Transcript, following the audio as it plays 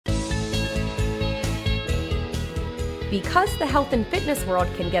Because the health and fitness world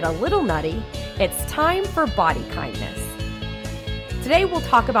can get a little nutty, it's time for Body Kindness. Today we'll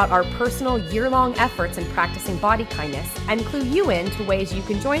talk about our personal year-long efforts in practicing body kindness and clue you in to ways you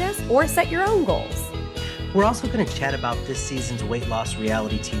can join us or set your own goals. We're also going to chat about this season's weight loss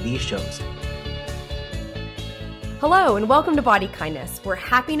reality TV shows. Hello and welcome to Body Kindness, where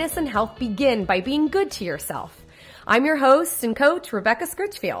happiness and health begin by being good to yourself. I'm your host and coach, Rebecca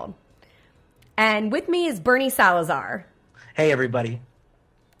Scritchfield. And with me is Bernie Salazar. Hey, everybody.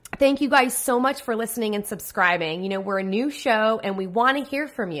 Thank you guys so much for listening and subscribing. You know, we're a new show and we want to hear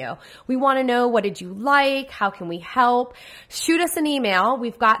from you. We want to know, what did you like? How can we help? Shoot us an email.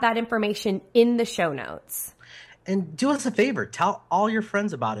 We've got that information in the show notes. And do us a favor. Tell all your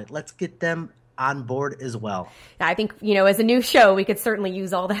friends about it. Let's get them on board as well. I think, you know, as a new show, we could certainly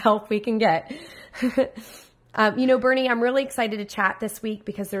use all the help we can get. You know, Bernie, I'm really excited to chat this week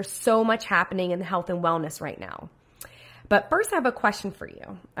because there's so much happening in health and wellness right now. But first, I have a question for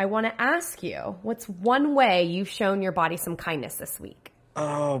you. I want to ask you, what's one way you've shown your body some kindness this week?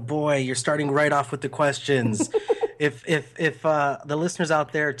 Oh boy, you're starting right off with the questions. If the listeners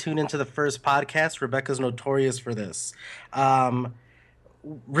out there tune into the first podcast, Rebecca's notorious for this.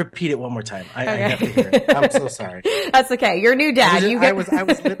 Repeat it one more time. I have to hear it. I'm so sorry. That's okay. You're a new dad. I was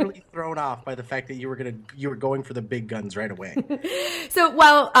literally thrown off by the fact that you were going for the big guns right away. So,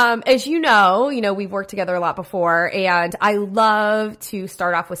 well, as you know, we've worked together a lot before, and I love to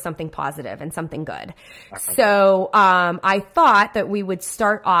start off with something positive and something good. Okay. So, I thought that we would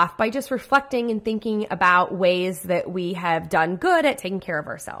start off by just reflecting and thinking about ways that we have done good at taking care of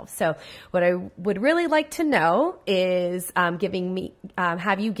ourselves. So, what I would really like to know is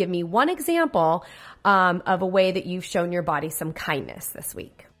have you give me one example of a way that you've shown your body some kindness this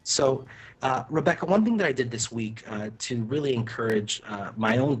week. So, Rebecca, one thing that I did this week to really encourage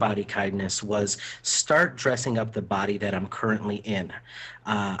my own body kindness was start dressing up the body that I'm currently in.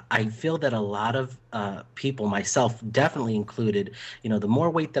 I feel that a lot of people, myself definitely included, the more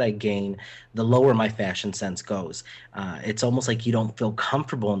weight that I gain, the lower my fashion sense goes. It's almost like you don't feel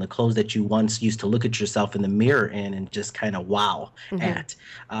comfortable in the clothes that you once used to look at yourself in the mirror in and just kind of wow at.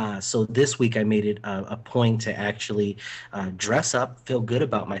 So this week I made it a point to actually dress up, feel good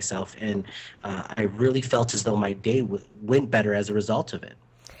about myself, and I really felt as though my day went better as a result of it.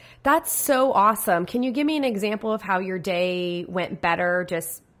 That's so awesome. Can you give me an example of how your day went better?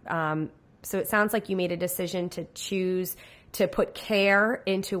 Just so it sounds like you made a decision to choose to put care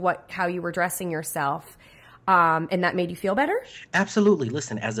into how you were dressing yourself, and that made you feel better? Absolutely.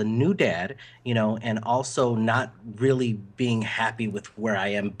 Listen, as a new dad, and also not really being happy with where I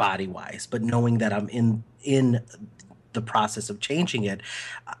am body-wise, but knowing that I'm in the process of changing it,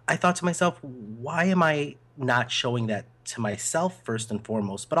 I thought to myself, why am I not showing that to myself first and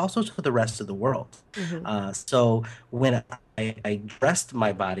foremost, but also to the rest of the world? So when I dressed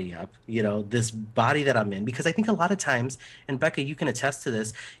my body up, this body that I'm in, because I think a lot of times, and Becca, you can attest to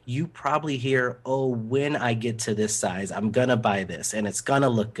this, you probably hear, oh, when I get to this size, I'm going to buy this and it's going to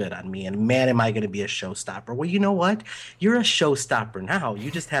look good on me. And man, am I going to be a showstopper? Well, you know what? You're a showstopper now. You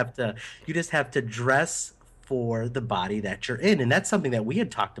just have to dress for the body that you're in. And that's something that we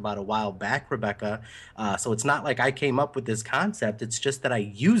had talked about a while back, Rebecca. So it's not like I came up with this concept. It's just that I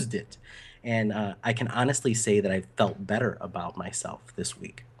used it. And I can honestly say that I felt better about myself this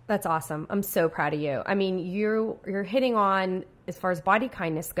week. That's awesome. I'm so proud of you. I mean, you're hitting on, as far as body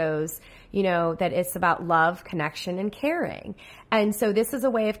kindness goes, that it's about love, connection, and caring. And so this is a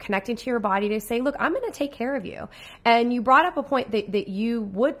way of connecting to your body to say, look, I'm going to take care of you. And you brought up a point that you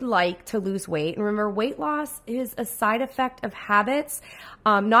would like to lose weight. And remember, weight loss is a side effect of habits.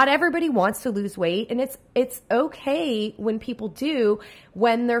 Not everybody wants to lose weight. And it's okay when people do,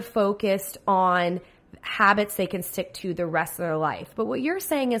 when they're focused on habits they can stick to the rest of their life. But what you're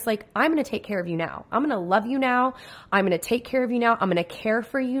saying is like, I'm going to take care of you now. I'm going to love you now. I'm going to take care of you now. I'm going to care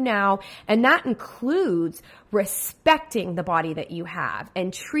for you now. And that includes respecting the body that you have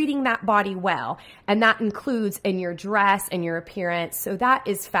and treating that body well. And that includes in your dress and your appearance. So that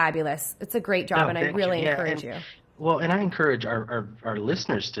is fabulous. It's a great job. And I really encourage you. Well, and I encourage our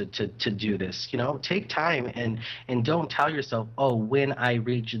listeners to do this. Take time and don't tell yourself, oh, when I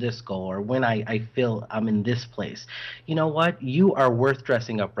reach this goal or when I feel I'm in this place. You know what? You are worth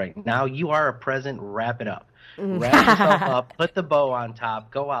dressing up right now. You are a present. Wrap it up. Wrap yourself up, put the bow on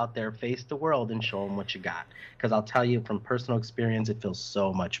top, go out there, face the world, and show them what you got. Because I'll tell you from personal experience, it feels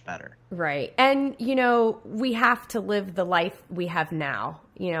so much better. Right. And, we have to live the life we have now,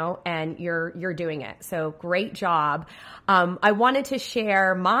 and you're doing it. So great job. I wanted to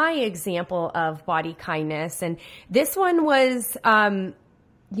share my example of body kindness. And this one was,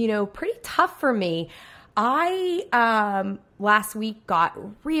 pretty tough for me. I last week got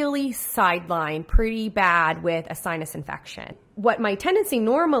really sidelined pretty bad with a sinus infection. What my tendency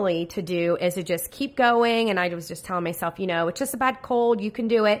normally to do is to just keep going, and I was just telling myself, it's just a bad cold, you can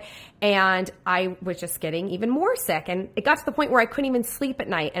do it. And I was just getting even more sick, and it got to the point where I couldn't even sleep at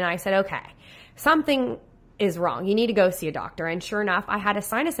night. And I said, okay, something is wrong. You need to go see a doctor. And sure enough, I had a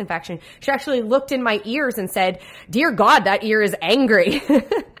sinus infection. She actually looked in my ears and said, "Dear God, that ear is angry."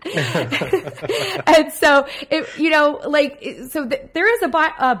 And so, there is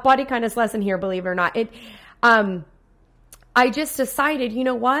a body kindness lesson here, believe it or not. I just decided, you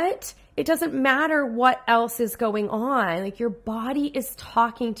know what? It doesn't matter what else is going on. Like, your body is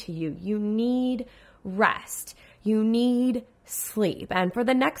talking to you. You need rest. You need sleep. And for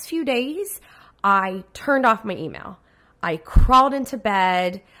the next few days, I turned off my email. I crawled into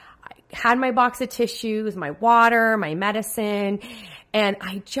bed. I had my box of tissues, my water, my medicine, and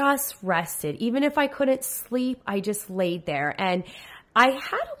I just rested. Even if I couldn't sleep, I just laid there. And I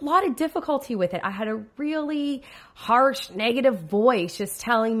had a lot of difficulty with it. I had a really harsh, negative voice just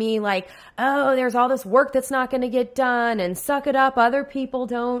telling me like, oh, there's all this work that's not going to get done, and suck it up. Other people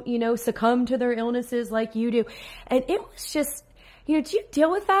don't, succumb to their illnesses like you do. And it was just, do you deal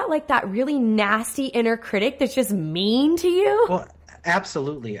with that? Like that really nasty inner critic that's just mean to you? Well,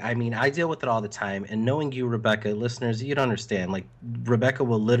 absolutely. I mean, I deal with it all the time. And knowing you, Rebecca, listeners, you'd understand. Like, Rebecca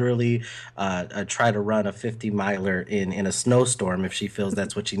will literally try to run a 50-miler in a snowstorm if she feels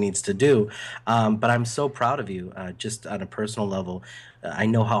that's what she needs to do. But I'm so proud of you, just on a personal level. I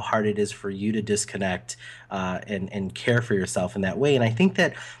know how hard it is for you to disconnect and care for yourself in that way. And I think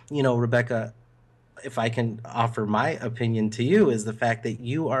that, Rebecca, if I can offer my opinion to you, is the fact that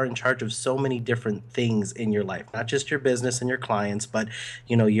you are in charge of so many different things in your life, not just your business and your clients, but,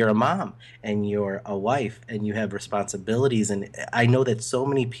 you're a mom and you're a wife and you have responsibilities. And I know that so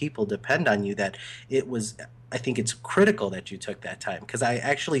many people depend on you that I think it's critical that you took that time, because I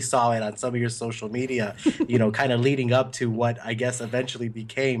actually saw it on some of your social media, kind of leading up to what I guess eventually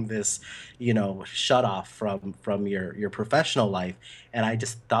became this, shut off from your professional life. And I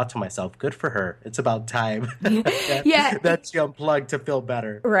just thought to myself, good for her. It's about time that she unplugged to feel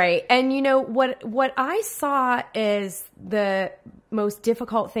better. Right. And what I saw is the most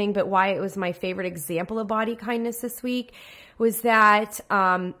difficult thing, but why it was my favorite example of body kindness this week, was that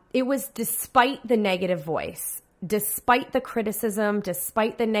it was despite the negative voice, despite the criticism,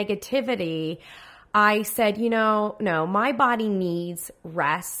 despite the negativity, I said, no, my body needs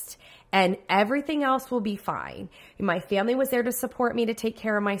rest and everything else will be fine. My family was there to support me, to take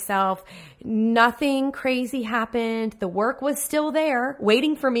care of myself. Nothing crazy happened. The work was still there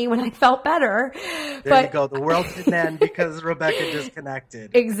waiting for me when I felt better. There you go. The world didn't end because Rebecca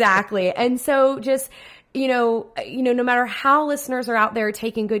disconnected. Exactly. And so just, no matter how listeners are out there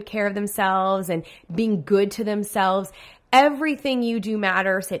taking good care of themselves and being good to themselves, everything you do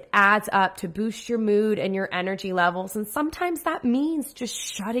matters. It adds up to boost your mood and your energy levels. And sometimes that means just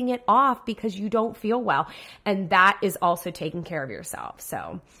shutting it off because you don't feel well. And that is also taking care of yourself.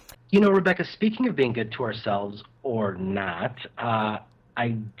 So, Rebecca, speaking of being good to ourselves or not,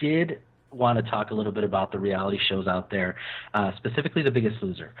 I did want to talk a little bit about the reality shows out there, specifically The Biggest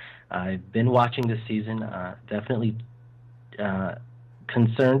Loser. I've been watching this season, definitely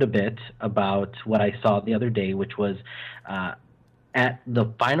concerned a bit about what I saw the other day, which was at the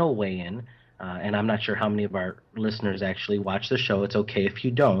final weigh-in, and I'm not sure how many of our listeners actually watch the show. It's okay if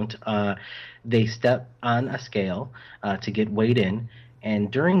you don't. They step on a scale to get weighed in,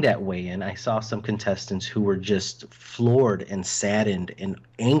 and during that weigh-in, I saw some contestants who were just floored and saddened and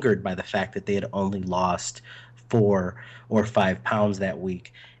angered by the fact that they had only lost 4 or 5 pounds that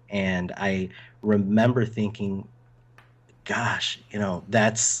week. And I remember thinking, gosh,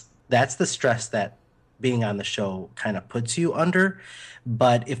 that's the stress that being on the show kind of puts you under.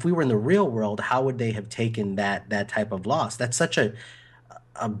 But if we were in the real world, how would they have taken that type of loss? That's such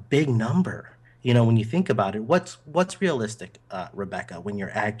a big number. When you think about it, what's realistic, Rebecca, when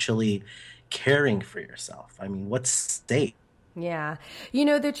you're actually caring for yourself? I mean, what's stake? Yeah.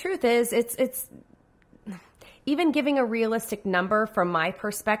 The truth is it's even giving a realistic number from my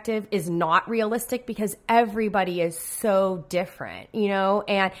perspective is not realistic because everybody is so different,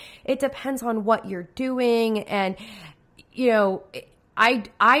 and it depends on what you're doing. And,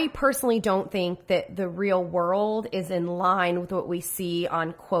 I personally don't think that the real world is in line with what we see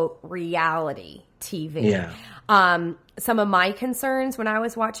on, quote, reality TV. Yeah. Some of my concerns when I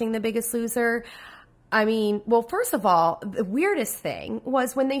was watching The Biggest Loser, first of all, the weirdest thing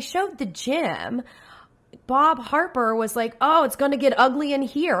was when they showed the gym, Bob Harper was like, oh, it's going to get ugly in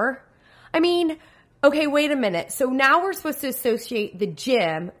here. Okay, wait a minute. So now we're supposed to associate the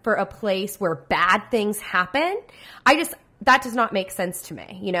gym for a place where bad things happen. That does not make sense to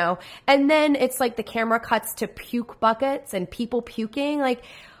me, you know? And then it's like the camera cuts to puke buckets and people puking. Like,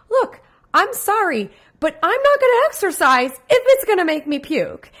 look, I'm sorry, but I'm not going to exercise if it's going to make me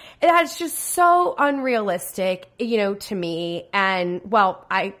puke. That's just so unrealistic, you know, to me. And well,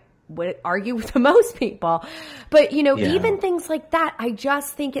 I would argue with most people, but you know, even things like that, I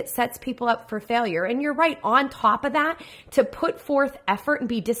just think it sets people up for failure. And you're right. On top of that, to put forth effort and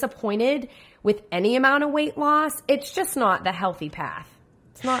be disappointed with any amount of weight loss, it's just not the healthy path.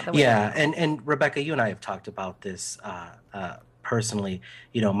 It's not the way. Yeah. And Rebecca, you and I have talked about this, personally,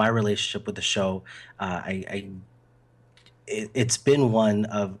 you know, my relationship with the show, it's been one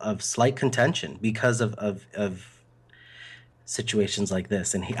of slight contention because of situations like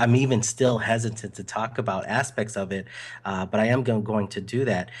this. And I'm even still hesitant to talk about aspects of it, but I am going to do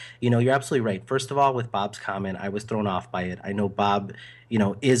that. You know, you're absolutely right. First of all, with Bob's comment, I was thrown off by it. I know Bob, you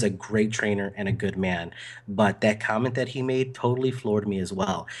know, is a great trainer and a good man, but that comment that he made totally floored me as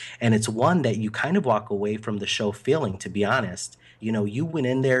well. And it's one that you kind of walk away from the show feeling, to be honest. You know, you went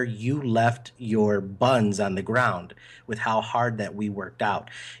in there, you left your buns on the ground with how hard that we worked out.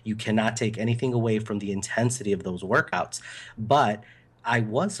 You cannot take anything away from the intensity of those workouts. But I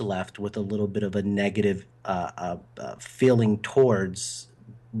was left with a little bit of a negative feeling towards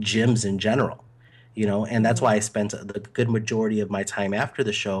gyms in general, you know, and that's why I spent the good majority of my time after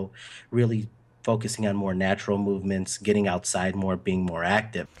the show really focusing on more natural movements, getting outside more, being more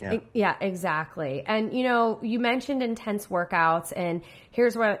active. Yeah, exactly. And, you know, you mentioned intense workouts, and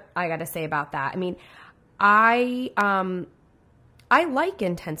here's what I got to say about that. I mean, I like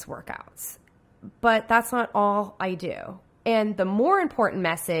intense workouts, but that's not all I do. And the more important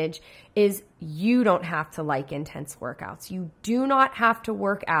message is you don't have to like intense workouts. You do not have to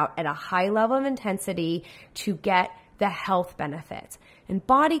work out at a high level of intensity to get the health benefits. And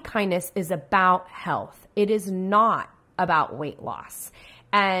body kindness is about health. It is not about weight loss.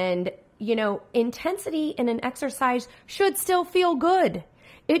 And, you know, intensity in an exercise should still feel good.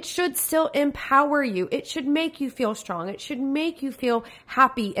 It should still empower you. It should make you feel strong. It should make you feel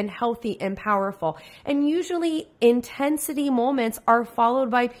happy and healthy and powerful. And usually intensity moments are followed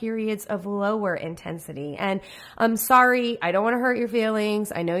by periods of lower intensity. And I'm sorry, I don't want to hurt your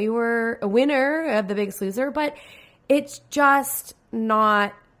feelings. I know you were a winner of The Biggest Loser, but it's just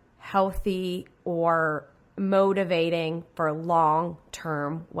not healthy or motivating for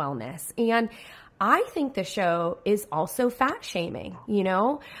long-term wellness. And I think the show is also fat shaming, you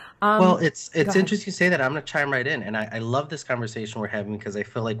know? Well, it's interesting you say that. I'm going to chime right in. And I love this conversation we're having because I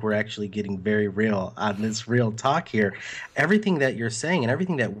feel like we're actually getting very real on this real talk here. Everything that you're saying and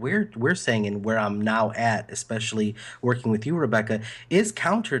everything that we're saying and where I'm now at, especially working with you, Rebecca, is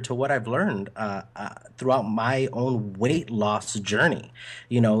counter to what I've learned throughout my own weight loss journey.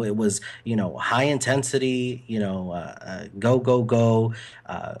 You know, it was, you know, high intensity, you know, go, go, go.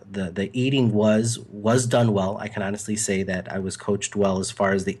 The eating was done well. I can honestly say that I was coached well as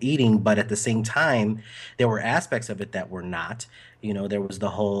far as the eating, but at the same time, there were aspects of it that were not. You know, there was the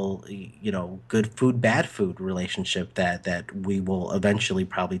whole, you know, good food, bad food relationship that we will eventually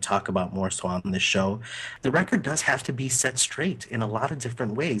probably talk about more so on this show. The record does have to be set straight in a lot of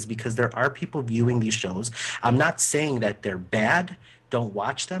different ways because there are people viewing these shows. I'm not saying that they're bad. Don't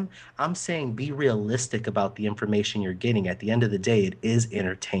watch them. I'm saying be realistic about the information you're getting. At the end of the day, it is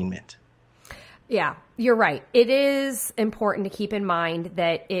entertainment. Yeah, you're right. It is important to keep in mind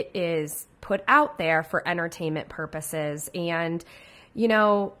that it is put out there for entertainment purposes. And, you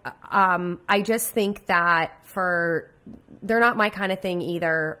know, I just think that they're not my kind of thing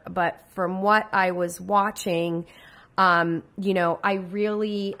either. But from what I was watching, you know, I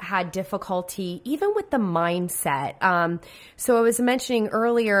really had difficulty even with the mindset. So I was mentioning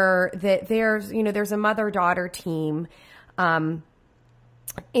earlier that there's a mother-daughter team. And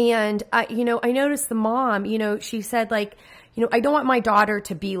you know, I noticed the mom, you know, she said like, you know, I don't want my daughter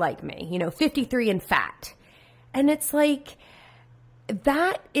to be like me, you know, 53 and fat. And it's like,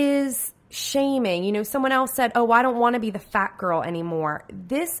 that is shaming. You know, someone else said, oh, I don't want to be the fat girl anymore.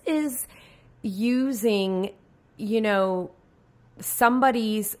 This is using, you know,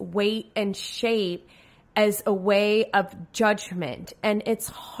 somebody's weight and shape as a way of judgment, and it's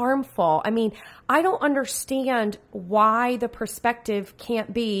harmful. I mean, I don't understand why the perspective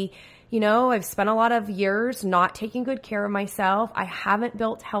can't be, you know, I've spent a lot of years not taking good care of myself. I haven't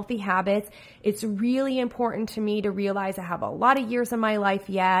built healthy habits. It's really important to me to realize I have a lot of years of my life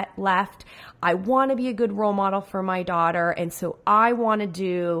yet left. I want to be a good role model for my daughter, and so I want to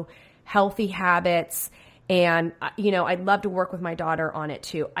do healthy habits And, I'd love to work with my daughter on it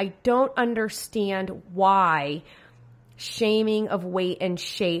too. I don't understand why shaming of weight and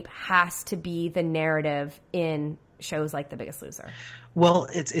shape has to be the narrative in shows like The Biggest Loser. Well,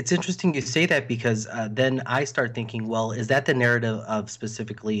 it's interesting you say that because then I start thinking, well, is that the narrative of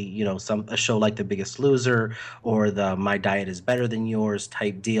specifically, a show like The Biggest Loser or the My Diet is Better Than Yours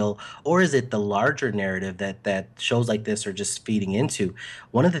type deal, or is it the larger narrative that shows like this are just feeding into?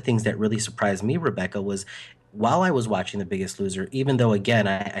 One of the things that really surprised me, Rebecca, was while I was watching The Biggest Loser, even though again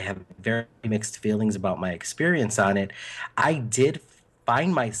I have very mixed feelings about my experience on it, I did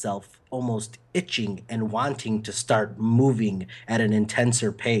find myself almost itching and wanting to start moving at an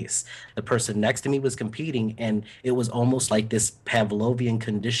intenser pace. The person next to me was competing, and it was almost like this Pavlovian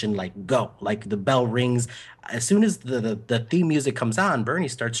condition, like go, like the bell rings. As soon as the theme music comes on, Bernie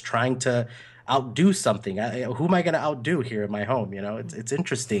starts trying to outdo something. Who am I going to outdo here in my home? It's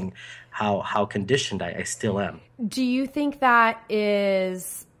interesting how conditioned I still am. Do you think that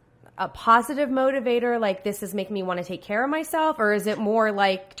is a positive motivator, like this is making me want to take care of myself, or is it more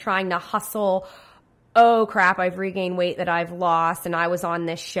like trying to hustle, oh crap, I've regained weight that I've lost and I was on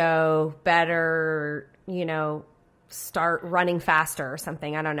this show, better, start running faster or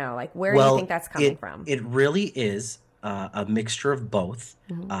something? I don't know. Like, where do you think that's coming from? It really is a mixture of both.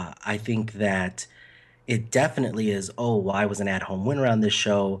 I think that it definitely is, oh, well, I was an at-home winner on this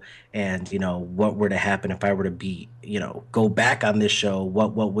show, and, what were to happen if I were to be, go back on this show,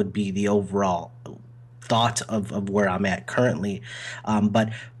 what would be the overall thought of where I'm at currently. But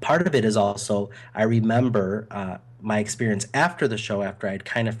part of it is also, I remember my experience after the show, after I'd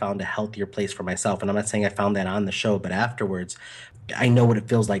kind of found a healthier place for myself. And I'm not saying I found that on the show, but afterwards, I know what it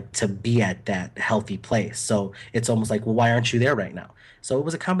feels like to be at that healthy place. So it's almost like, well, why aren't you there right now? So it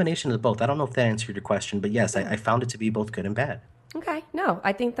was a combination of both. I don't know if that answered your question, but yes, I found it to be both good and bad. Okay. No,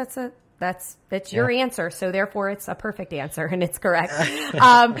 I think that's your answer. So therefore it's a perfect answer and it's correct.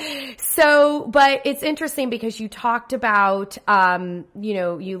 But it's interesting because you talked about,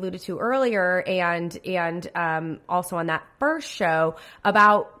 you alluded to earlier and also on that first show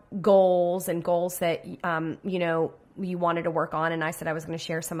about goals that, you wanted to work on, and I said I was going to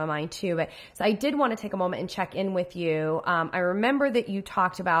share some of mine too. But so I did want to take a moment and check in with you. I remember that you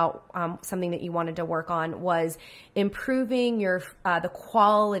talked about something that you wanted to work on was improving your the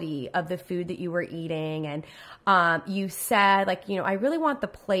quality of the food that you were eating, and you said I really want the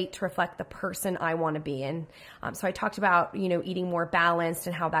plate to reflect the person I want to be. And so I talked about eating more balanced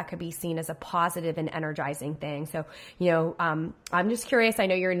and how that could be seen as a positive and energizing thing. So I'm just curious. I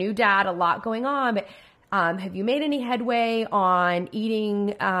know you're a new dad, a lot going on, but have you made any headway on eating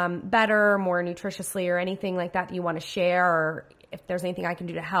better, more nutritiously, or anything like that you want to share? Or if there's anything I can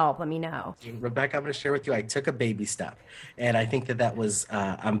do to help, let me know. Rebecca, I'm going to share with you, I took a baby step. And I think that was,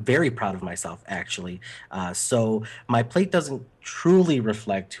 I'm very proud of myself, actually. So my plate doesn't truly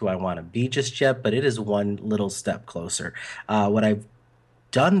reflect who I want to be just yet, but it is one little step closer. What I've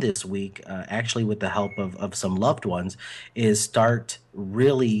done this week, actually with the help of some loved ones, is start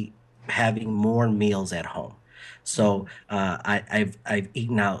really having more meals at home. So I've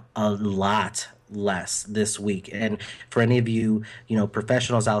eaten out a lot less this week. And for any of you,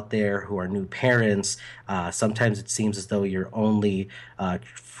 professionals out there who are new parents, sometimes it seems as though your only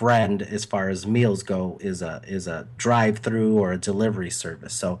friend as far as meals go is a drive-through or a delivery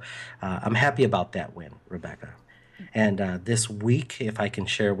service. So I'm happy about that win, Rebecca. And this week, if I can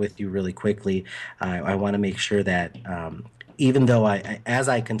share with you really quickly, I want to make sure that even though as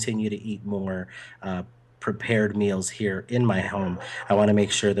I continue to eat more prepared meals here in my home, I want to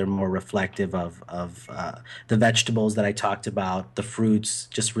make sure they're more reflective of the vegetables that I talked about, the fruits,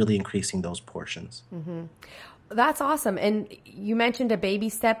 just really increasing those portions. Mm-hmm. That's awesome. And you mentioned a baby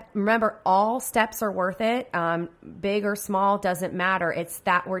step. Remember, all steps are worth it. Big or small, doesn't matter. It's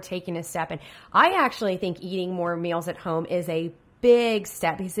that we're taking a step. And I actually think eating more meals at home is a big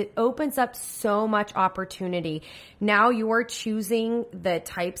step because it opens up so much opportunity. Now you're choosing the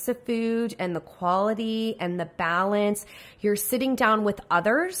types of food and the quality and the balance. You're sitting down with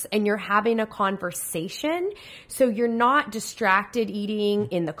others and you're having a conversation. So you're not distracted eating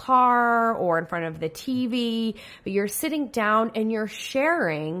in the car or in front of the TV, but you're sitting down and you're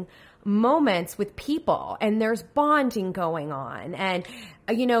sharing moments with people and there's bonding going on. And,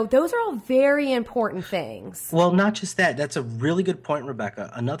 those are all very important things. Well, not just that. That's a really good point, Rebecca.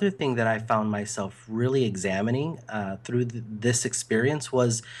 Another thing that I found myself really examining through this experience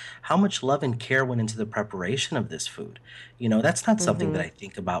was how much love and care went into the preparation of this food. That's not something that I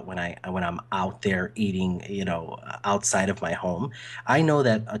think about when I'm out there eating, outside of my home. I know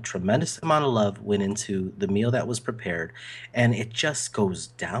that a tremendous amount of love went into the meal that was prepared, and it just goes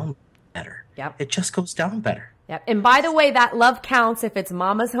down better. Yep. it just goes down better. Yep. And by the way, that love counts if it's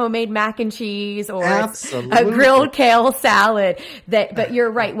mama's homemade mac and cheese or it's a grilled kale salad. But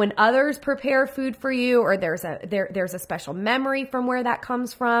you're right. When others prepare food for you, or there's a special memory from where that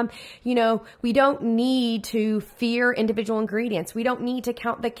comes from, we don't need to fear individual ingredients. We don't need to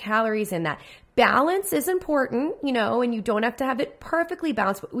count the calories in that. Balance is important, and you don't have to have it perfectly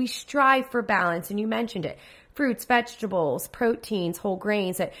balanced, but we strive for balance. And you mentioned it. Fruits, vegetables, proteins, whole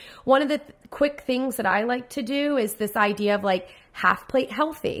grains. One of the quick things that I like to do is this idea of like half plate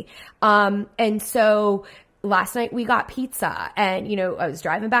healthy. And so last night we got pizza and, I was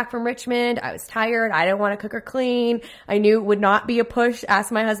driving back from Richmond. I was tired. I didn't want to cook or clean. I knew it would not be a push.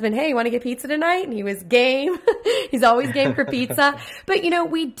 Asked my husband, hey, you want to get pizza tonight? And he was game. He's always game for pizza. But,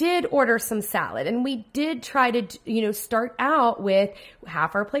 we did order some salad and we did try to, start out with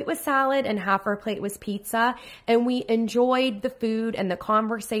half our plate was salad and half our plate was pizza. And we enjoyed the food and the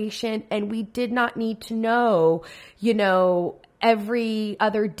conversation, and we did not need to know, every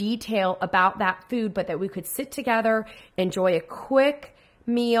other detail about that food, but that we could sit together, enjoy a quick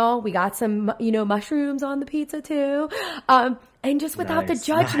meal. We got some, mushrooms on the pizza too. And just without the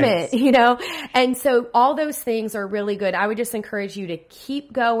judgment, and so all those things are really good. I would just encourage you to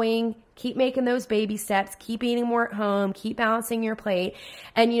keep going, keep making those baby steps, keep eating more at home, keep balancing your plate,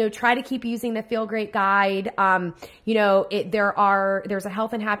 and, try to keep using the Feel Great Guide. There's a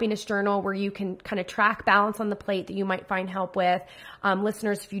health and happiness journal where you can kind of track balance on the plate that you might find help with.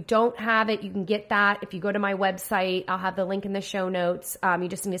 Listeners, if you don't have it, you can get that. If you go to my website, I'll have the link in the show notes. You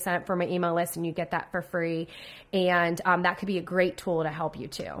just need to sign up for my email list and you get that for free. And that could be a great tool to help you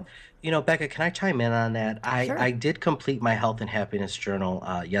too. Becca, can I chime in on that? Sure. I did complete my health and happiness journal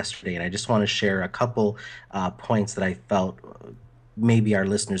yesterday, and I just want to share a couple points that I felt maybe our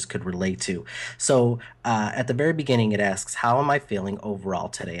listeners could relate to. So at the very beginning, it asks, how am I feeling overall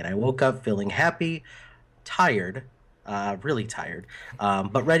today? And I woke up feeling happy, tired, really tired,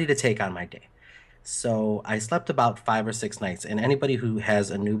 but ready to take on my day. So I slept about 5 or 6 nights, and anybody who has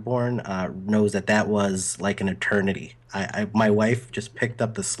a newborn knows that was like an eternity. My wife just picked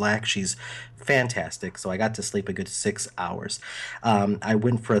up the slack. She's fantastic. So I got to sleep a good 6 hours. I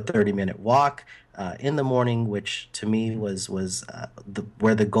went for a 30-minute walk in the morning, which to me was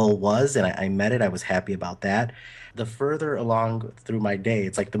where the goal was, and I met it. I was happy about that. The further along through my day,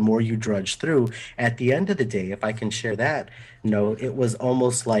 it's like the more you drudge through, at the end of the day, if I can share that, it was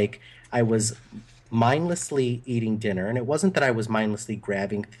almost like I was mindlessly eating dinner. And it wasn't that I was mindlessly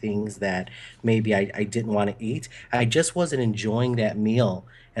grabbing things that maybe I didn't want to eat. I just wasn't enjoying that meal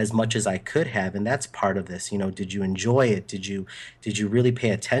as much as I could have. And that's part of this. Did you enjoy it? Did you really pay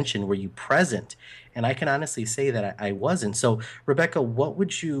attention? Were you present? And I can honestly say that I wasn't. So Rebecca, what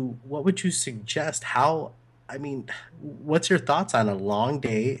would you suggest? What's your thoughts on a long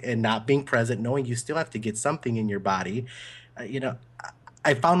day and not being present, knowing you still have to get something in your body?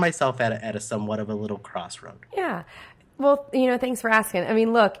 I found myself at a somewhat of a little crossroad. Yeah. Well, thanks for asking.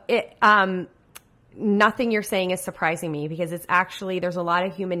 Look, nothing you're saying is surprising me because it's actually, there's a lot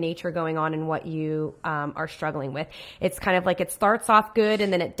of human nature going on in what you are struggling with. It's kind of like it starts off good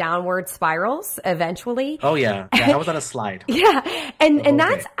and then it downward spirals eventually. Oh yeah. I was on a slide. Yeah. And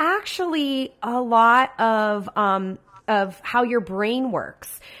that's actually a lot of how your brain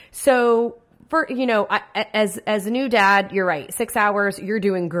works. So as a new dad, you're right. 6 hours, you're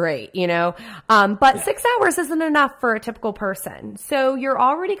doing great, but 6 hours isn't enough for a typical person. So you're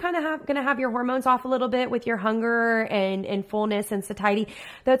already kind of going to have your hormones off a little bit with your hunger and fullness and satiety.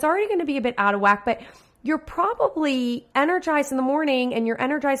 That's already going to be a bit out of whack, but you're probably energized in the morning and you're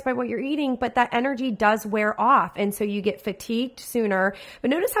energized by what you're eating, but that energy does wear off. And so you get fatigued sooner.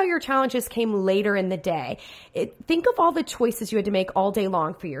 But notice how your challenges came later in the day. Think of all the choices you had to make all day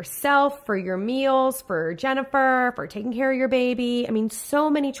long for yourself, for your meals, for Jennifer, for taking care of your baby.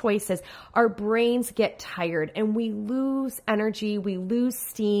 So many choices. Our brains get tired and we lose energy. We lose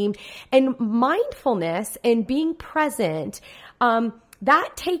steam, and mindfulness and being present,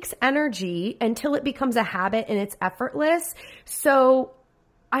 that takes energy until it becomes a habit and it's effortless. So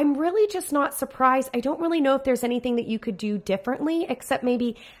I'm really just not surprised. I don't really know if there's anything that you could do differently except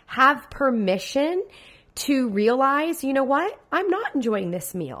maybe have permission to realize, you know what? I'm not enjoying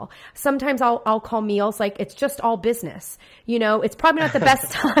this meal. Sometimes I'll call meals like it's just all business. It's probably not the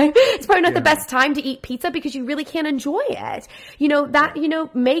best time. It's probably not the best time to eat pizza because you really can't enjoy it.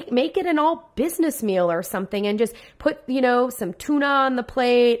 Make it an all business meal or something and just put, some tuna on the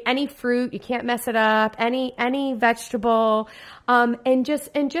plate, any fruit, you can't mess it up, any vegetable. And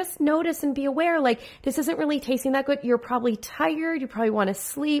just notice and be aware, like, this isn't really tasting that good. You're probably tired. You probably want to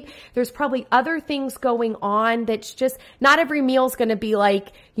sleep. There's probably other things going going on that's just not every meal is going to be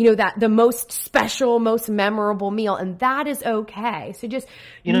like, you know, that the most special, most memorable meal. And that is okay. So just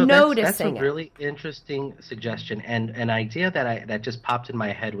noticing that's a it. really interesting suggestion, and an idea that just popped in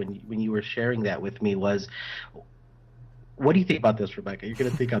my head when you were sharing that with me was, what do you think about this, Rebecca? You're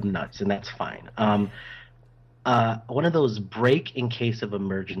going to think I'm nuts, and that's fine. One of those break in case of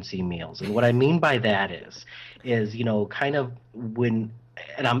emergency meals, and what I mean by that is kind of when,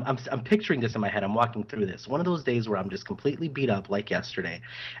 and I'm picturing this in my head. I'm walking through this. One of those days where I'm just completely beat up, like yesterday.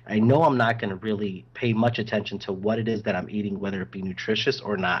 I know I'm not going to really pay much attention to what it is that I'm eating, whether it be nutritious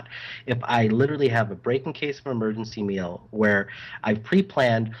or not. If I literally have a break in case of emergency meal where I've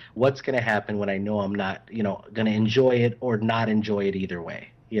pre-planned what's going to happen when I know I'm not, going to enjoy it or not enjoy it either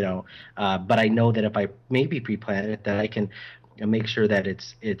way. But I know that if I maybe pre-plan it, that I can make sure that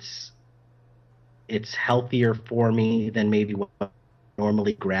it's healthier for me than maybe what I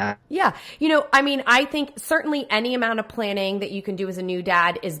normally grab. Yeah. I think certainly any amount of planning that you can do as a new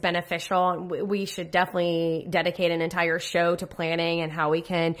dad is beneficial. We should definitely dedicate an entire show to planning and how we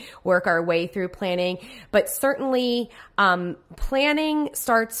can work our way through planning. But certainly, planning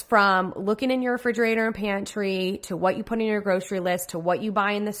starts from looking in your refrigerator and pantry to what you put in your grocery list to what you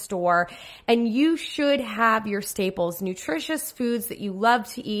buy in the store. And you should have your staples, nutritious foods that you love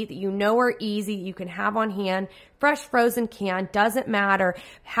to eat, that you know are easy, you can have on hand. Fresh, frozen, canned, doesn't matter.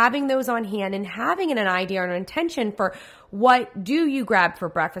 Having those on hand and having an idea or an intention for what do you grab for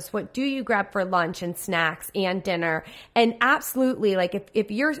breakfast? What do you grab for lunch and snacks and dinner? And absolutely, like if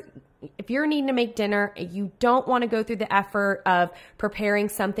you're needing to make dinner, you don't want to go through the effort of preparing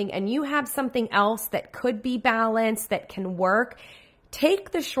something and you have something else that could be balanced, that can work.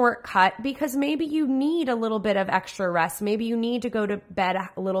 Take the shortcut because maybe you need a little bit of extra rest. Maybe you need to go to bed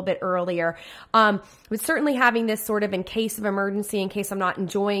a little bit earlier. But certainly having this sort of in case of emergency, in case I'm not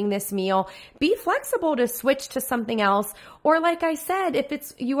enjoying this meal, be flexible to switch to something else. Or like I said,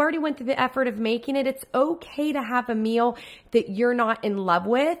 if you already went through the effort of making it, it's okay to have a meal that you're not in love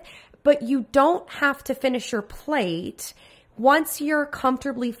with, but you don't have to finish your plate. Once you're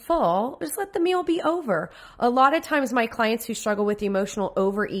comfortably full, just let the meal be over. A lot of times my clients who struggle with emotional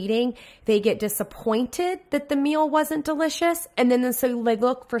overeating, they get disappointed that the meal wasn't delicious, and then so they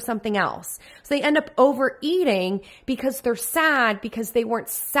look for something else. So they end up overeating because they're sad because they weren't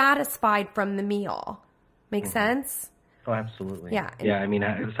satisfied from the meal. Make sense? Oh, absolutely. Yeah. Yeah, I mean,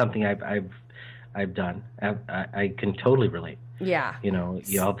 it's something I've done. I can totally relate. Yeah. You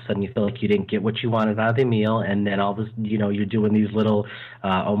all of a sudden you feel like you didn't get what you wanted out of the meal, and then all this, you're doing these little,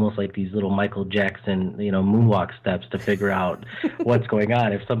 almost like these little Michael Jackson, moonwalk steps to figure out what's going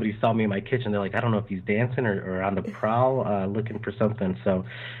on. If somebody saw me in my kitchen, they're like, I don't know if he's dancing or on the prowl, looking for something. So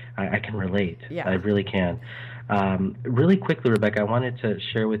I can relate. Yeah. I really can. Really quickly, Rebecca, I wanted to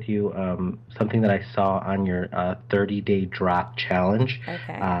share with you something that I saw on your 30-day drop challenge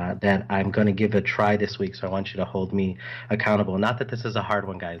that I'm going to give a try this week, so I want you to hold me accountable. Not that this is a hard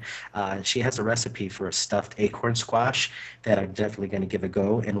one, guys. She has a recipe for a stuffed acorn squash that I'm definitely going to give a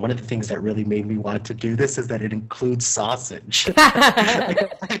go, and one of the things that really made me want to do this is that it includes sausage.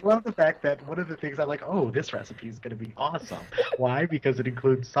 I love the fact that one of the things I'm like, oh, this recipe is going to be awesome. Why? Because it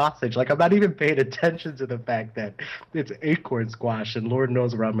includes sausage. Like, I'm not even paying attention to the fact that it's acorn squash, and Lord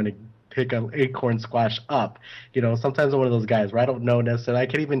knows where I'm going to pick an acorn squash up. Sometimes I'm one of those guys where I don't know necessarily. I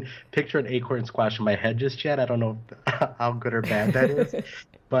can't even picture an acorn squash in my head just yet. I don't know how good or bad that is.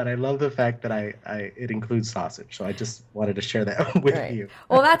 But I love the fact that it includes sausage. So I just wanted to share that with you.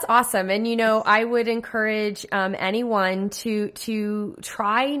 Well, that's awesome. And, I would encourage anyone to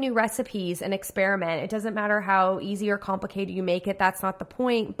try new recipes and experiment. It doesn't matter how easy or complicated you make it. That's not the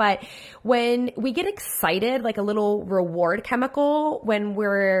point. But when we get excited, like a little reward chemical when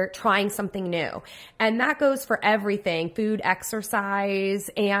we're trying something new, and that goes for everything, food, exercise,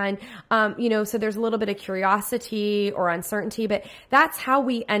 and, so there's a little bit of curiosity or uncertainty, but that's how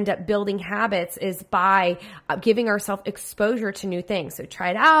we end up building habits, is by giving ourselves exposure to new things. So try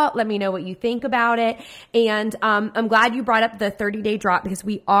it out. Let me know what you think about it. And I'm glad you brought up the 30-day drop, because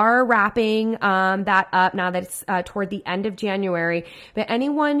we are wrapping that up now that it's toward the end of January. But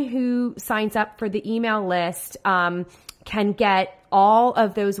anyone who signs up for the email list can get all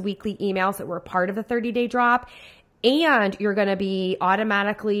of those weekly emails that were part of the 30-day drop. And you're going to be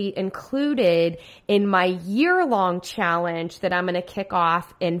automatically included in my year-long challenge that I'm going to kick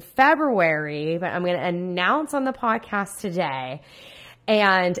off in February, but I'm going to announce on the podcast today.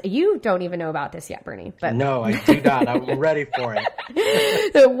 And you don't even know about this yet, Bernie. But no, I do not. I'm ready for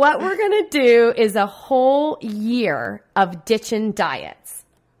it. So what we're going to do is a whole year of ditching diets.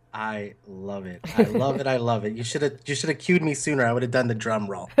 I love it. I love it. I love it. You should have cued me sooner. I would have done the drum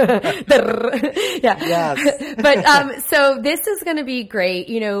roll. Yeah. Yes. But, so this is going to be great,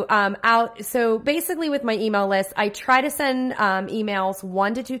 out. So basically with my email list, I try to send, emails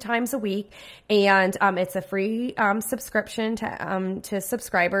 1 to 2 times a week. And, it's a free, subscription to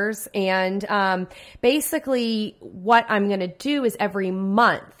subscribers. And, basically what I'm going to do is every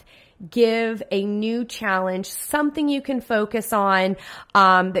month, give a new challenge, something you can focus on,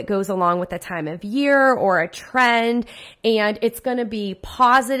 that goes along with the time of year or a trend. And it's going to be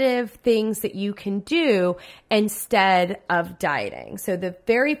positive things that you can do instead of dieting. So the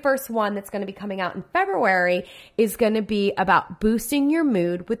very first one that's going to be coming out in February is going to be about boosting your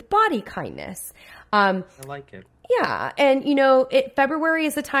mood with body kindness. I like it. Yeah. And, February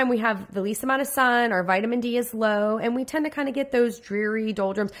is the time we have the least amount of sun. Our vitamin D is low, and we tend to kind of get those dreary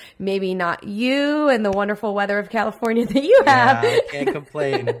doldrums. Maybe not you and the wonderful weather of California that you have. Yeah, I can't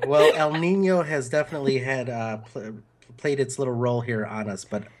complain. Well, El Nino has definitely had played its little role here on us,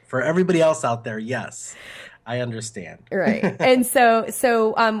 but for everybody else out there, yes, I understand. Right. And so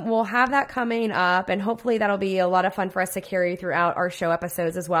we'll have that coming up, and hopefully that'll be a lot of fun for us to carry throughout our show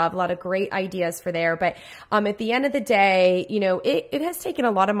episodes as well. I have a lot of great ideas for there. But, at the end of the day, it has taken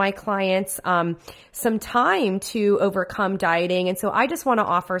a lot of my clients, some time to overcome dieting. And so I just want to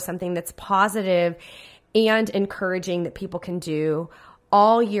offer something that's positive and encouraging that people can do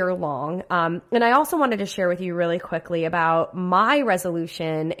all year long. And I also wanted to share with you really quickly about my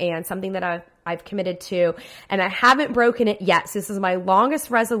resolution and something that I've committed to, and I haven't broken it yet. So this is my longest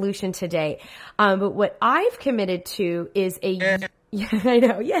resolution to date. But what I've committed to is yeah, I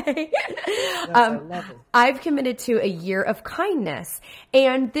know. Yay. Yes, I love it. I've committed to a year of kindness.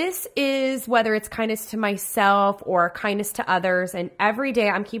 And this is whether it's kindness to myself or kindness to others. And every day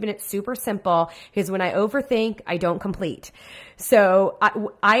I'm keeping it super simple, because when I overthink, I don't complete. So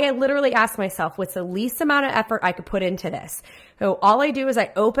I literally ask myself, what's the least amount of effort I could put into this? So all I do is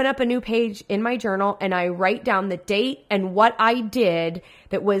I open up a new page in my journal and I write down the date and what I did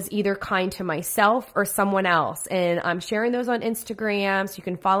that was either kind to myself or someone else. And I'm sharing those on Instagram, so you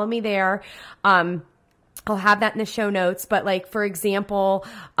can follow me there. I'll have that in the show notes. But like, for example,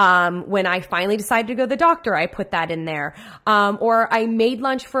 when I finally decided to go to the doctor, I put that in there. Or I made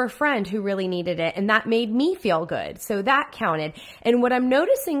lunch for a friend who really needed it, and that made me feel good. So that counted. And what I'm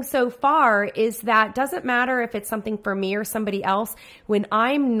noticing so far is that doesn't matter if it's something for me or somebody else. When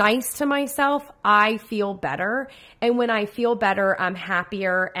I'm nice to myself, I feel better. And when I feel better, I'm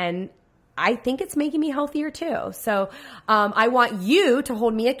happier, and I think it's making me healthier too. So, I want you to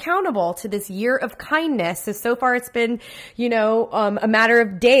hold me accountable to this year of kindness. So far it's been, a matter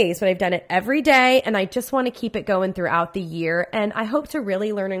of days, but I've done it every day, and I just want to keep it going throughout the year. And I hope to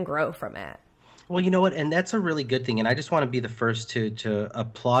really learn and grow from it. Well, you know what? And that's a really good thing. And I just want to be the first to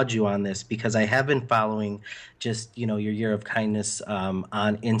applaud you on this, because I have been following just, your year of kindness on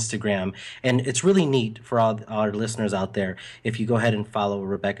Instagram. And it's really neat for all our listeners out there. If you go ahead and follow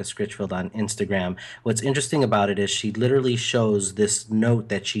Rebecca Scritchfield on Instagram, what's interesting about it is she literally shows this note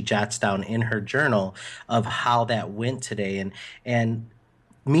that she jots down in her journal of how that went today. And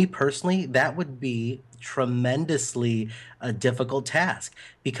me personally, that would be tremendously a difficult task,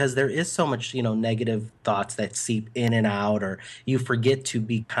 because there is so much, negative thoughts that seep in and out, or you forget to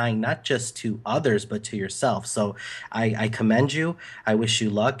be kind, not just to others, but to yourself. So I commend you. I wish you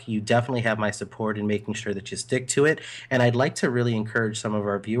luck. You definitely have my support in making sure that you stick to it. And I'd like to really encourage some of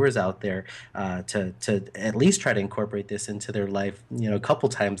our viewers out there to at least try to incorporate this into their life, a couple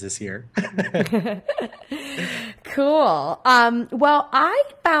times this year. Cool. Well, I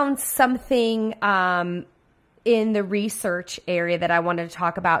found something in the research area that I wanted to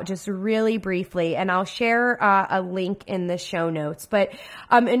talk about just really briefly, and I'll share a link in the show notes. But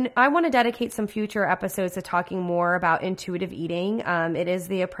and I want to dedicate some future episodes to talking more about intuitive eating. It is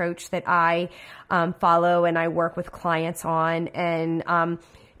the approach that I follow and I work with clients on, and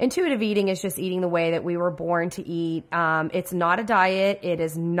intuitive eating is just eating the way that we were born to eat. It's not a diet. It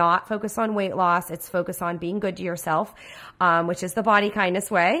is not focused on weight loss. It's focused on being good to yourself, which is the body kindness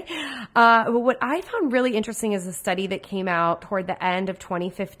way. But what I found really interesting is a study that came out toward the end of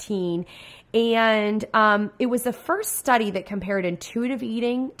 2015. And it was the first study that compared intuitive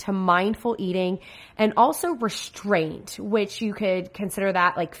eating to mindful eating, and also restraint, which you could consider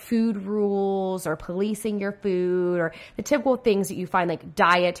that like food rules or policing your food, or the typical things that you find like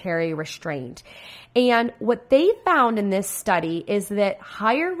dietary restraint. And what they found in this study is that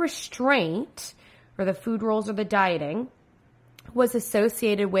higher restraint, or the food rules or the dieting, was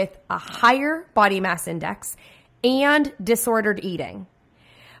associated with a higher body mass index and disordered eating.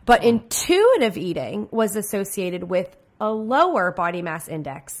 But intuitive eating was associated with a lower body mass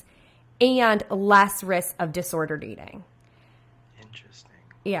index and less risk of disordered eating. Interesting.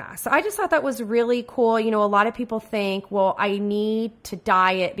 Yeah. So I just thought that was really cool. You know, a lot of people think, well, I need to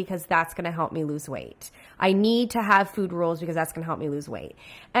diet because that's going to help me lose weight. I need to have food rules because that's going to help me lose weight.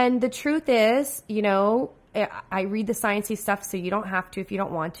 And the truth is, you know, I read the sciencey stuff, so you don't have to if you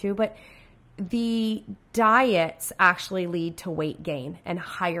don't want to, but the diets actually lead to weight gain and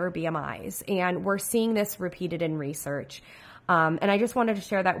higher BMIs. And we're seeing this repeated in research. And I just wanted to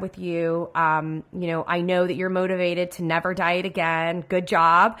share that with you. You know, I know that you're motivated to never diet again. Good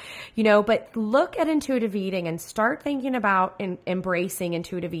job. You know, but look at intuitive eating and start thinking about embracing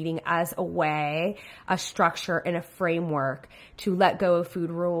intuitive eating as a way, a structure, and a framework to let go of food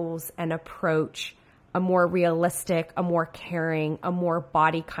rules and approach a more realistic, a more caring, a more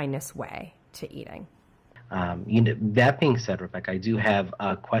body kindness way to eating. You know, that being said, Rebecca, I do have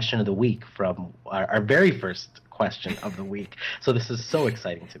a question of the week from our very first question of the week. So this is so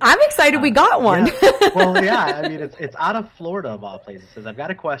exciting to me. I'm excited we got one. Yeah. Well, yeah, I mean, it's out of Florida of all places. It says, I've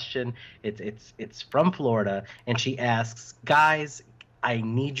got a question. It's from Florida, and she asks, guys, I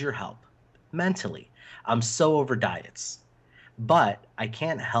need your help mentally. I'm so over diets, but I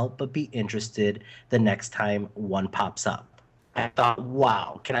can't help but be interested the next time one pops up. I thought,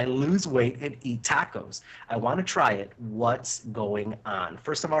 wow, can I lose weight and eat tacos? I want to try it. What's going on?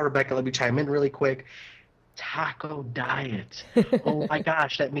 First of all, Rebecca, let me chime in really quick. Taco diet. Oh my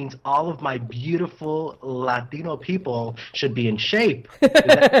gosh, that means all of my beautiful Latino people should be in shape. Is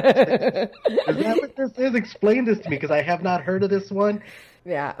that what this is? Explain this to me, because I have not heard of this one.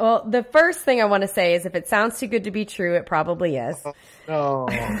 Yeah. Well, the first thing I want to say is if it sounds too good to be true, it probably is. Oh.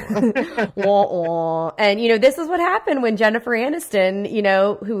 Wah, wah. And, you know, this is what happened when Jennifer Aniston, you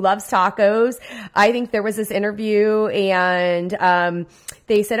know, who loves tacos, I think there was this interview and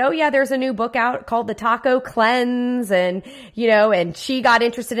they said, oh, yeah, there's a new book out called The Taco Cleanse. And, you know, and she got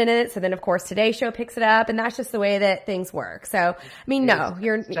interested in it. So then, of course, Today Show picks it up. And that's just the way that things work. So, I mean, no,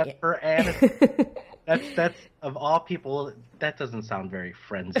 you're Jennifer Aniston. That's of all people, that doesn't sound very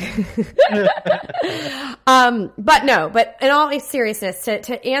friendly. But in all seriousness,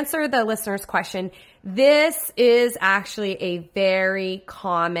 to answer the listener's question, this is actually a very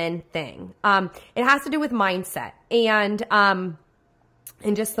common thing. It has to do with mindset and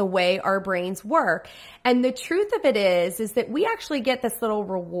just the way our brains work. And the truth of it is that we actually get this little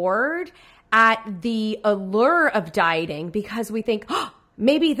reward at the allure of dieting because we think, oh,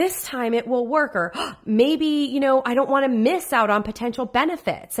 maybe this time it will work, or maybe, you know, I don't want to miss out on potential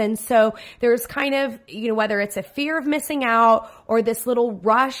benefits. And so there's kind of, you know, whether it's a fear of missing out or this little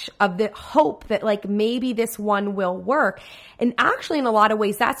rush of the hope that like maybe this one will work. And actually in a lot of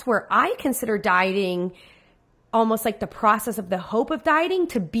ways, that's where I consider dieting almost like the process of the hope of dieting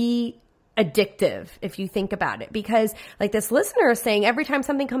to be addictive, if you think about it, because like this listener is saying, every time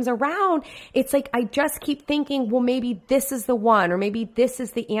something comes around, it's like, I just keep thinking, well, maybe this is the one, or maybe this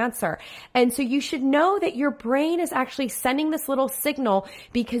is the answer. And so you should know that your brain is actually sending this little signal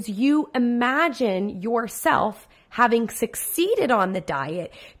because you imagine yourself having succeeded on the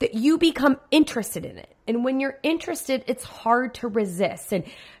diet, that you become interested in it. And when you're interested, it's hard to resist. And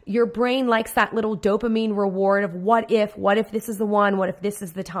your brain likes that little dopamine reward of what if this is the one, what if this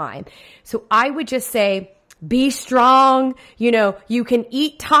is the time. So I would just say, be strong. You know, you can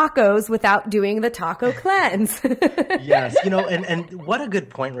eat tacos without doing the taco cleanse. Yes. You know, and what a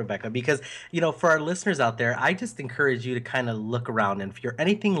good point, Rebecca, because, you know, for our listeners out there, I just encourage you to kind of look around. And if you're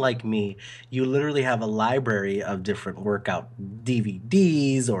anything like me, you literally have a library of different workout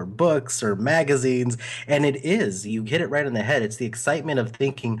DVDs or books or magazines. And you hit it right on the head. It's the excitement of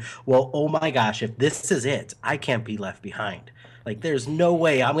thinking, well, oh my gosh, if this is it, I can't be left behind. Like, there's no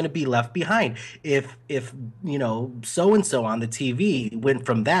way I'm going to be left behind. If you know, so-and-so on the TV went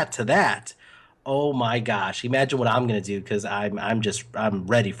from that to that, oh my gosh, imagine what I'm going to do, because I'm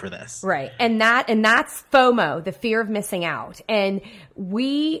ready for this. Right. And that's FOMO, the fear of missing out. And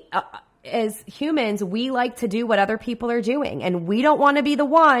we, as humans, we like to do what other people are doing, and we don't want to be the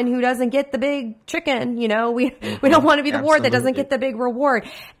one who doesn't get the big chicken. You know, we don't want to be the one that doesn't get the big reward.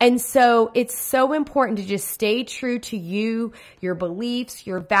 And so it's so important to just stay true to you, your beliefs,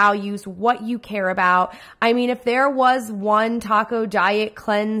 your values, what you care about. I mean, if there was one taco diet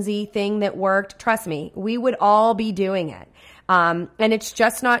cleansey thing that worked, trust me, we would all be doing it. And it's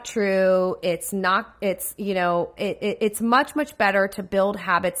just not true. It's not, it's, you know, it's much, much better to build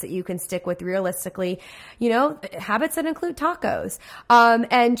habits that you can stick with realistically, you know, habits that include tacos.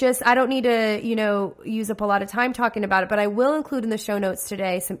 And just, I don't need to, you know, use up a lot of time talking about it, but I will include in the show notes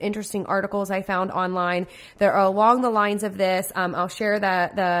today some interesting articles I found online that are along the lines of this. I'll share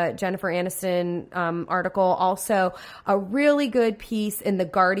the Jennifer Aniston article. Also, a really good piece in The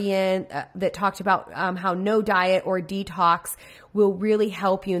Guardian that talked about how no diet or detox will really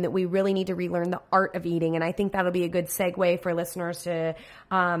help you, and that we really need to relearn the art of eating. And I think that'll be a good segue for listeners to,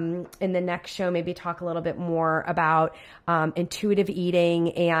 in the next show, maybe talk a little bit more about intuitive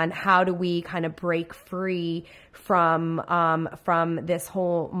eating and how do we kind of break free from this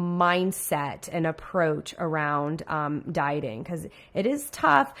whole mindset and approach around dieting, because it is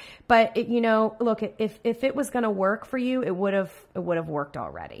tough. But it, you know, look, if it was going to work for you, it would have worked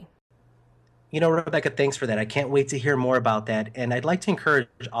already. You know, Rebecca, thanks for that. I can't wait to hear more about that. And I'd like to encourage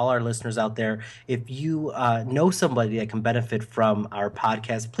all our listeners out there, if you know somebody that can benefit from our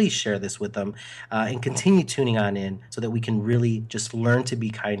podcast, please share this with them and continue tuning on in so that we can really just learn to be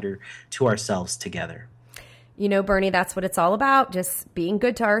kinder to ourselves together. You know, Bernie, that's what it's all about, just being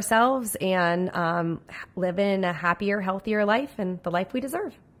good to ourselves and living a happier, healthier life and the life we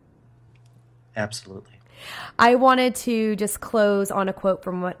deserve. Absolutely. I wanted to just close on a quote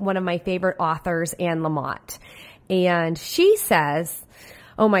from one of my favorite authors, Anne Lamott. And she says,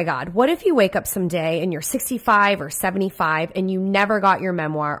 oh my God, what if you wake up someday and you're 65 or 75 and you never got your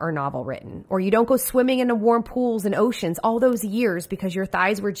memoir or novel written? Or you don't go swimming in the warm pools and oceans all those years because your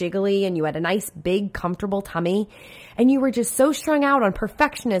thighs were jiggly and you had a nice, big, comfortable tummy. And you were just so strung out on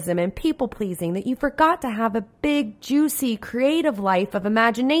perfectionism and people pleasing that you forgot to have a big, juicy, creative life of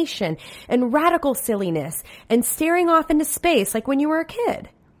imagination and radical silliness and staring off into space like when you were a kid.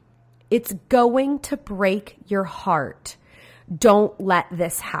 It's going to break your heart. Don't let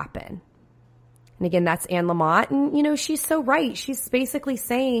this happen. And again, that's Anne Lamott. And, you know, she's so right. She's basically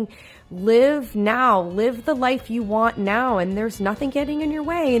saying, live now, live the life you want now, and there's nothing getting in your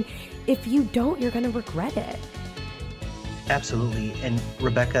way. And if you don't, you're going to regret it. Absolutely. And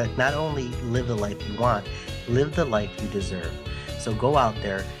Rebecca, not only live the life you want, live the life you deserve. So go out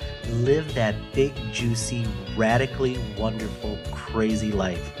there, live that big, juicy, radically wonderful, crazy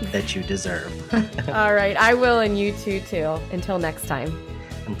life that you deserve. All right. I will, and you too. Until next time.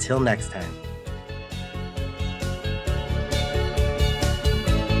 Until next time.